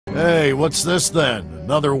Hey, what's this then?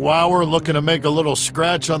 Another wower looking to make a little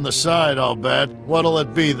scratch on the side, I'll bet. What'll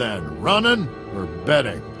it be then? Running or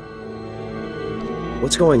betting?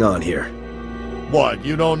 What's going on here? What,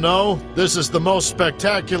 you don't know? This is the most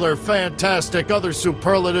spectacular, fantastic, other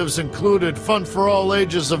superlatives included, fun for all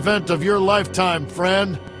ages event of your lifetime,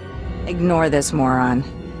 friend. Ignore this moron.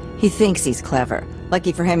 He thinks he's clever.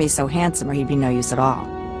 Lucky for him he's so handsome or he'd be no use at all.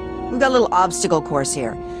 We've got a little obstacle course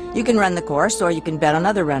here. You can run the course or you can bet on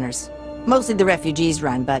other runners. Mostly the refugees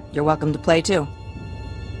run, but you're welcome to play too.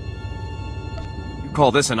 You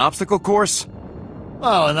call this an obstacle course?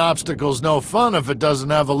 Well, an obstacle's no fun if it doesn't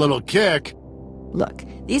have a little kick. Look,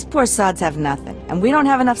 these poor sods have nothing, and we don't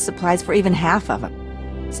have enough supplies for even half of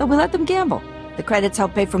them. So we let them gamble. The credits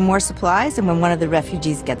help pay for more supplies, and when one of the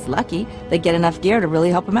refugees gets lucky, they get enough gear to really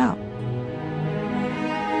help them out.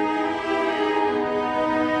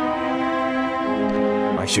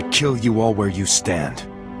 I should kill you all where you stand.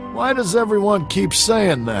 Why does everyone keep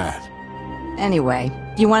saying that? Anyway,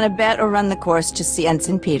 you want to bet or run the course, just see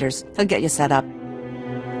Ensign Peters. He'll get you set up.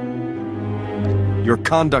 Your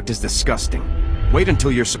conduct is disgusting. Wait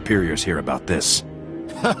until your superiors hear about this.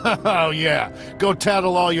 Oh yeah, go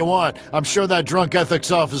tattle all you want. I'm sure that drunk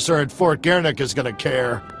ethics officer at Fort Gernick is gonna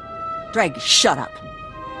care. Dreg, shut up.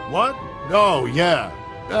 What? Oh, yeah.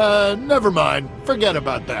 Never mind. Forget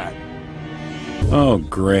about that. Oh,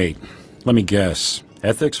 great. Let me guess.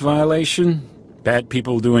 Ethics violation? Bad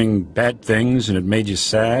people doing bad things and it made you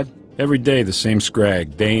sad? Every day the same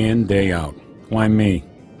scrag, day in, day out. Why me?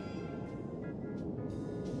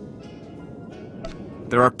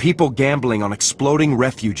 There are people gambling on exploding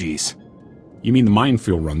refugees. You mean the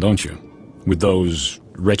minefield run, don't you? With those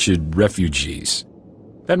wretched refugees.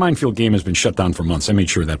 That minefield game has been shut down for months. I made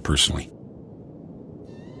sure of that personally.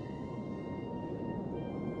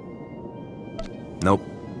 Nope.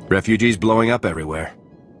 Refugees blowing up everywhere.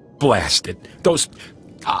 Blast it. Those...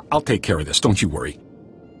 I'll take care of this, don't you worry.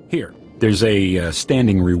 Here, there's a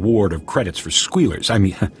standing reward of credits for squealers. I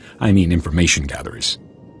mean information gatherers.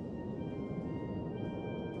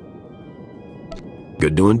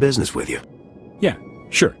 Good doing business with you. Yeah,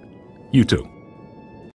 sure. You too.